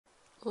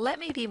Let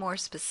me be more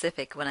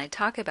specific when I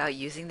talk about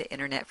using the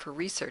internet for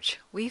research.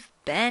 We've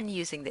been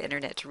using the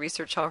internet to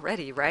research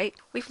already, right?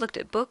 We've looked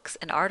at books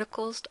and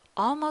articles,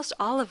 almost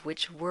all of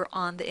which were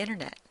on the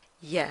internet.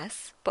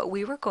 Yes, but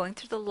we were going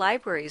through the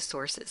library's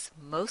sources,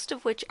 most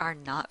of which are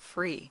not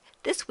free.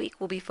 This week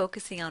we'll be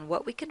focusing on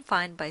what we can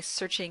find by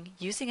searching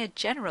using a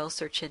general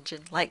search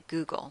engine like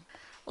Google.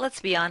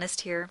 Let's be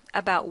honest here,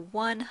 about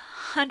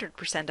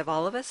 100% of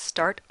all of us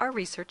start our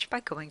research by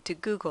going to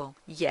Google.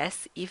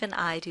 Yes, even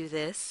I do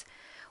this.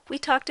 We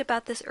talked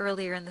about this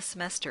earlier in the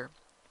semester.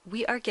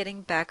 We are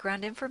getting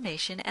background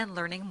information and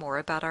learning more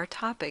about our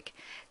topic.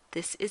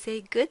 This is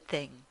a good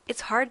thing.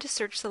 It's hard to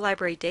search the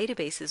library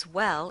databases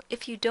well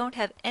if you don't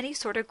have any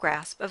sort of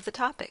grasp of the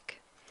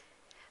topic.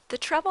 The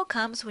trouble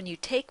comes when you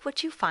take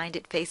what you find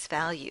at face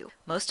value.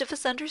 Most of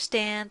us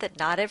understand that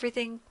not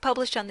everything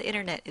published on the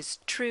internet is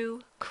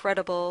true,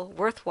 credible,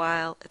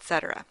 worthwhile,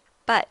 etc.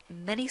 But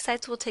many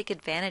sites will take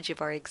advantage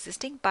of our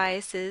existing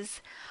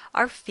biases,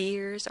 our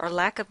fears, our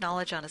lack of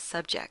knowledge on a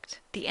subject.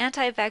 The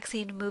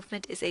anti-vaccine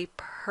movement is a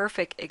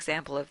perfect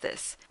example of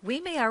this. We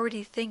may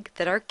already think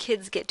that our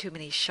kids get too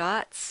many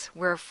shots,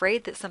 we're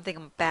afraid that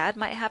something bad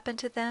might happen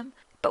to them,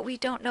 but we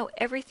don't know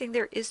everything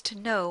there is to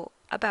know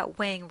about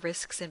weighing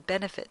risks and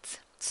benefits.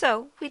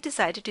 So we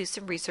decide to do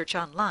some research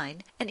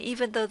online, and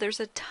even though there's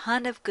a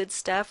ton of good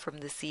stuff from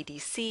the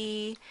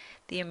CDC,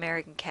 the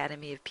American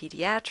Academy of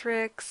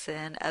Pediatrics,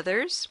 and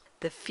others,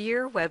 the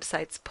fear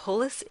websites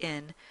pull us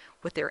in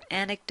with their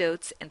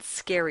anecdotes and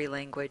scary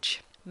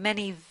language.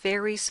 Many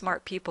very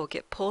smart people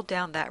get pulled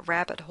down that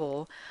rabbit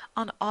hole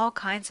on all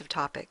kinds of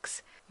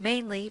topics,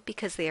 mainly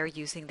because they are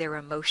using their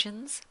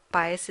emotions,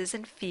 biases,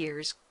 and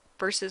fears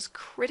versus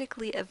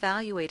critically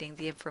evaluating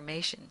the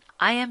information.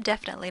 I am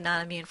definitely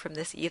not immune from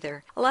this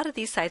either. A lot of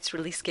these sites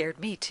really scared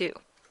me too.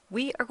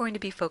 We are going to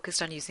be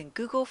focused on using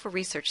Google for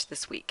research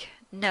this week.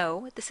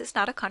 No, this is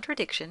not a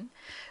contradiction.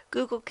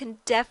 Google can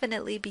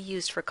definitely be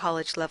used for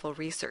college-level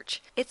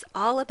research. It's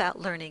all about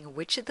learning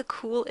which of the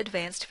cool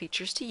advanced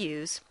features to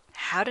use,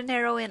 how to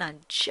narrow in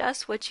on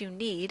just what you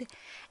need,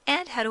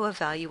 and how to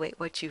evaluate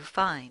what you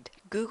find.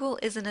 Google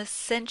is an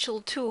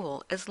essential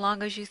tool as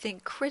long as you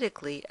think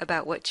critically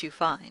about what you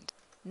find.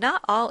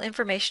 Not all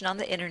information on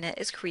the internet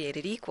is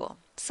created equal.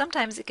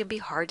 Sometimes it can be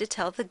hard to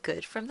tell the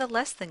good from the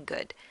less than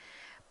good.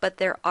 But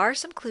there are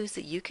some clues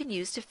that you can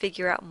use to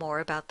figure out more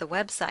about the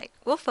website.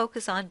 We'll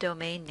focus on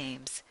domain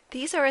names.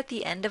 These are at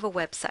the end of a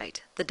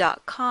website, the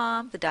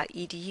 .com, the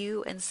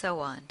 .edu, and so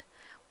on.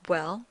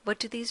 Well, what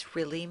do these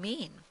really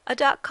mean? A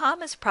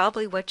 .com is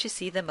probably what you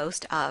see the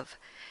most of.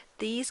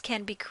 These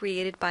can be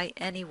created by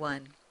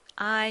anyone.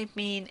 I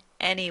mean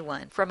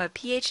anyone, from a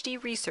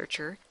PhD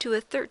researcher to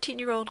a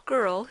 13-year-old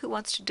girl who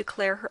wants to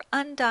declare her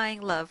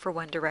undying love for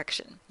One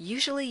Direction.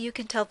 Usually you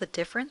can tell the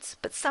difference,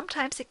 but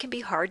sometimes it can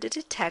be hard to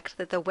detect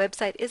that the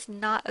website is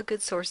not a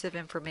good source of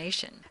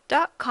information.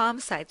 .com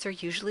sites are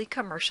usually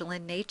commercial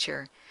in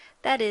nature.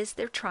 That is,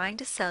 they're trying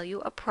to sell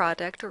you a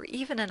product or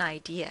even an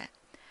idea.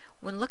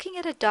 When looking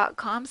at a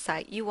 .com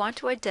site, you want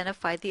to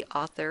identify the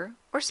author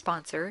or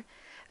sponsor,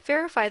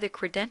 verify the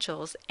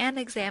credentials, and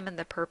examine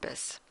the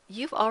purpose.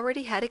 You've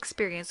already had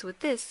experience with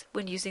this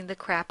when using the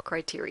CRAAP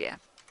criteria.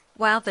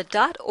 While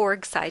the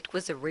 .org site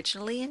was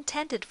originally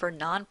intended for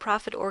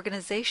nonprofit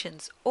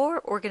organizations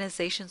or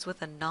organizations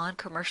with a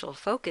non-commercial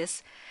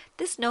focus,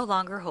 this no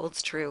longer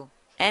holds true.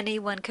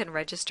 Anyone can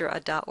register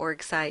a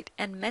 .org site,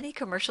 and many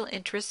commercial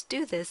interests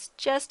do this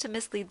just to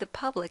mislead the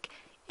public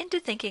into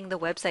thinking the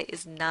website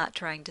is not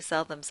trying to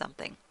sell them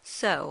something.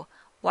 So,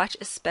 watch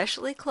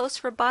especially close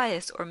for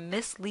bias or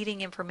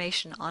misleading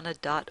information on a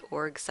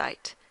 .org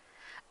site.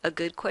 A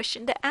good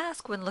question to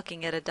ask when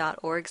looking at a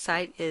 .org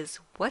site is,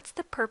 what's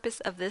the purpose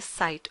of this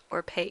site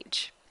or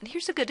page? And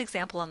here's a good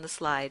example on the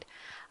slide.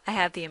 I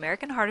have the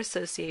American Heart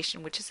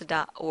Association, which is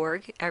a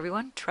 .org.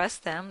 Everyone trusts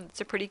them. It's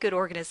a pretty good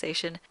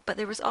organization. But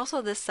there was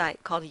also this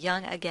site called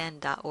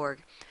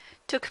youngagain.org.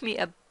 Took me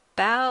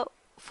about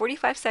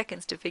 45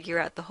 seconds to figure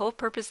out the whole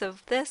purpose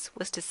of this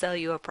was to sell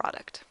you a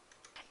product.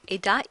 A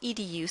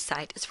 .edu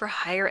site is for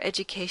higher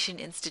education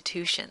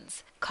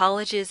institutions,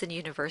 colleges and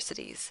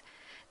universities.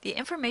 The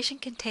information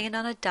contained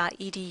on a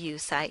 .edu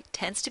site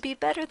tends to be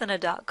better than a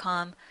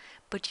 .com,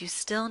 but you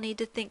still need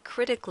to think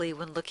critically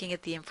when looking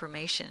at the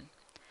information.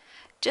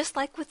 Just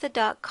like with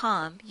the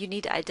 .com, you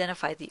need to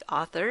identify the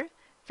author,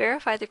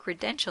 verify the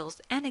credentials,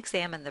 and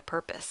examine the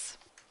purpose.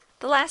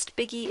 The last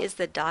biggie is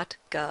the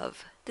 .gov.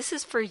 This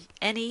is for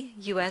any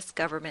U.S.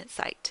 government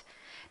site.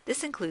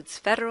 This includes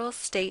federal,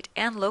 state,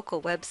 and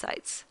local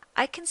websites.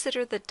 I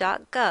consider the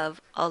 .gov,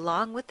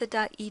 along with the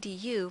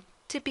 .edu,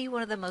 to be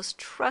one of the most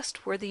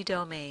trustworthy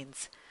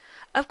domains.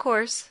 Of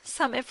course,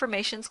 some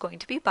information is going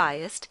to be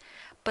biased,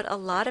 but a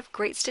lot of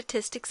great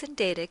statistics and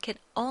data can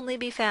only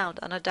be found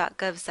on a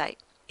 .gov site.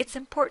 It's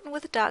important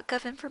with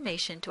 .gov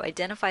information to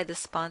identify the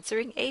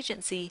sponsoring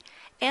agency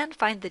and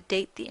find the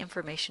date the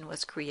information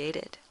was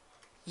created.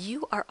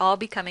 You are all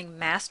becoming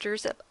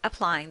masters of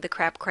applying the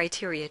CRAAP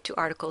criteria to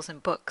articles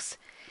and books.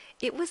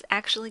 It was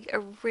actually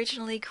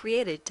originally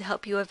created to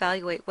help you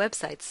evaluate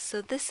websites,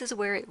 so this is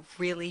where it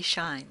really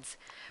shines.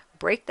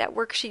 break that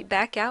worksheet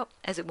back out,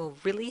 as it will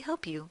really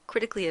help you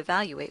critically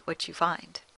evaluate what you find.